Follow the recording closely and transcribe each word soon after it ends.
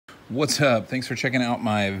What's up? Thanks for checking out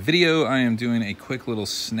my video. I am doing a quick little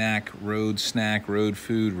road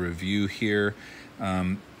food review here.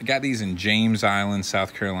 I got these in James Island,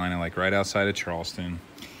 South Carolina, like right outside of Charleston.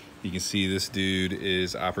 You can see this dude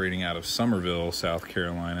is operating out of Summerville, South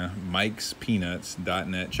Carolina.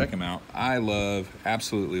 MikesPeanuts.net. Check him out. I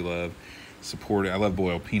absolutely love, support it. I love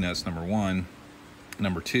boiled peanuts, number one.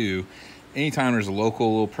 Number two, anytime there's a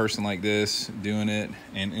little person like this doing it,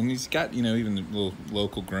 and he's got, you know, even the little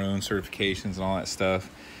local grown certifications and all that stuff,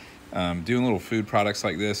 doing little food products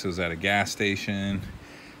like this. It was at a gas station.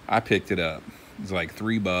 I picked it up. It was like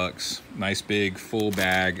 $3. Nice big full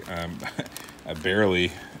bag. I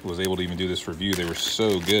barely was able to even do this review. They were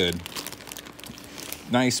so good.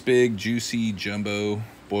 Nice big juicy jumbo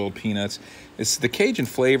boiled peanuts. It's the Cajun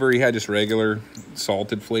flavor. He had just regular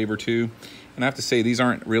salted flavor too. And I have to say, these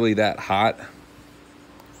aren't really that hot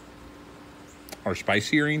or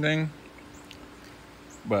spicy or anything,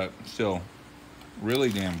 but still really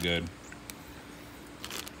damn good.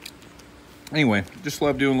 Anyway, just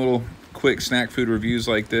love doing little quick snack food reviews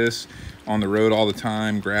like this on the road all the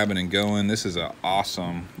time, grabbing and going. This is an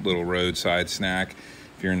awesome little roadside snack.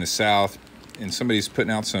 If you're in the South and somebody's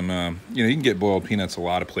putting out some, you know, you can get boiled peanuts a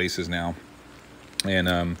lot of places now.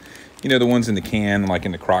 And, you know, the ones in the can, like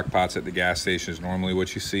in the crock pots at the gas station, is normally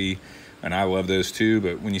what you see. And I love those too.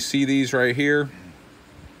 But when you see these right here,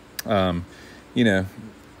 you know,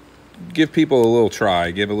 give people a little try.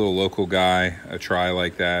 Give a little local guy a try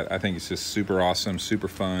like that. I think it's just super awesome, super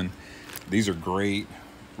fun. These are great.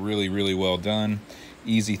 Really, really well done.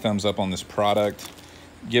 Easy thumbs up on this product.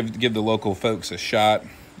 Give the local folks a shot.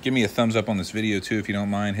 Give me a thumbs up on this video too, if you don't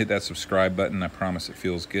mind. Hit that subscribe button. I promise it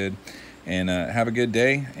feels good. And have a good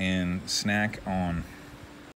day and snack on.